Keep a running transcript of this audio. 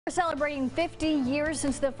We're celebrating 50 years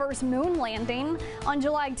since the first moon landing. On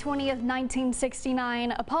July 20th,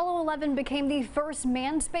 1969, Apollo 11 became the first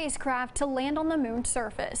manned spacecraft to land on the moon's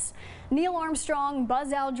surface. Neil Armstrong, Buzz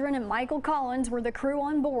Aldrin, and Michael Collins were the crew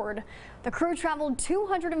on board. The crew traveled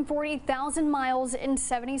 240,000 miles in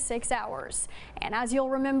 76 hours. And as you'll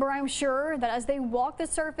remember, I'm sure, that as they walked the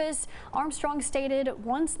surface, Armstrong stated,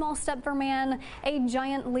 "One small step for man, a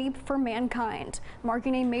giant leap for mankind,"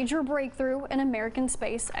 marking a major breakthrough in American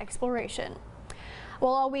space exploration.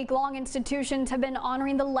 Well, all week long, institutions have been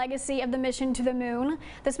honoring the legacy of the mission to the moon.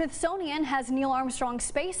 The Smithsonian has Neil Armstrong's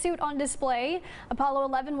spacesuit on display. Apollo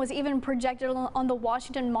 11 was even projected on the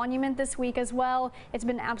Washington Monument this week as well. It's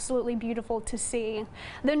been absolutely beautiful to see.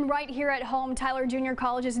 Then right here at home, Tyler Junior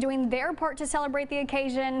College is doing their part to celebrate the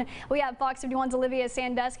occasion. We have Fox 51's Olivia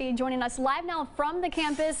Sandusky joining us live now from the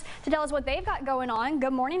campus to tell us what they've got going on.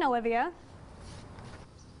 Good morning, Olivia.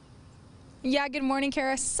 Yeah, good morning,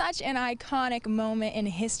 Kara. Such an iconic moment in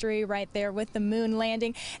history right there with the moon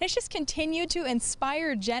landing. And it's just continued to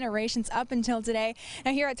inspire generations up until today.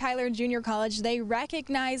 Now here at Tyler Junior College, they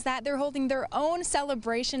recognize that they're holding their own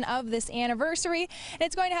celebration of this anniversary. And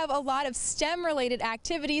it's going to have a lot of STEM-related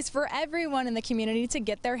activities for everyone in the community to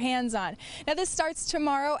get their hands on. Now this starts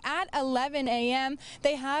tomorrow at 11 a.m.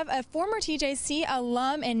 They have a former TJC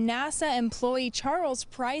alum and NASA employee, Charles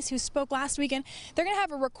Price, who spoke last weekend. They're going to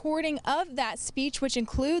have a recording of that speech, which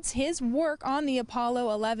includes his work on the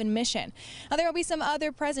Apollo 11 mission. Now there will be some other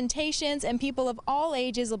presentations, and people of all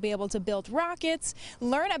ages will be able to build rockets,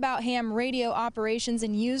 learn about ham radio operations,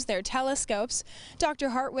 and use their telescopes.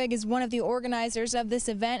 Dr. Hartwig is one of the organizers of this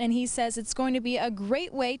event, and he says it's going to be a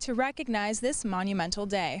great way to recognize this monumental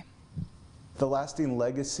day. The lasting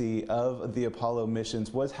legacy of the Apollo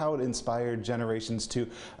missions was how it inspired generations to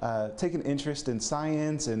take an interest in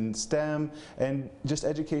science and STEM and just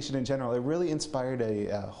education in general. It really inspired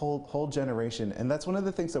a whole generation, and that's one of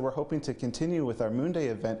the things that we're hoping to continue with our Moon Day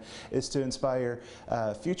event, is to inspire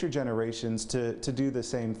future generations to do the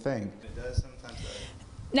same thing. It does sometimes.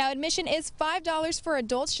 Now admission is $5 for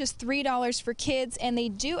adults, just $3 for kids, and they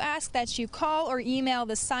do ask that you call or email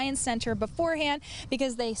the Science Center beforehand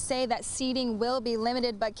because they say that seating will be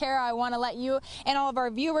limited. But Kara, I want to let you and all of our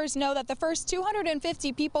viewers know that the first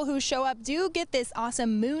 250 people who show up do get this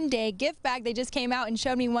awesome Moon Day gift bag. They just came out and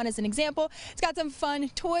showed me one as an example. It's got some fun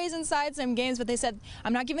toys inside, some games, but they said,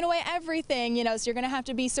 I'm not giving away everything, you know, so you're going to have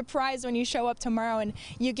to be surprised when you show up tomorrow and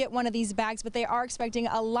you get one of these bags. But they are expecting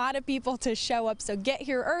a lot of people to show up, so get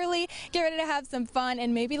here early, get ready to have some fun,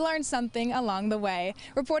 and maybe learn something along the way.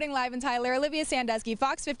 Reporting live in Tyler, Olivia Sandusky,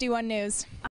 Fox 51 News.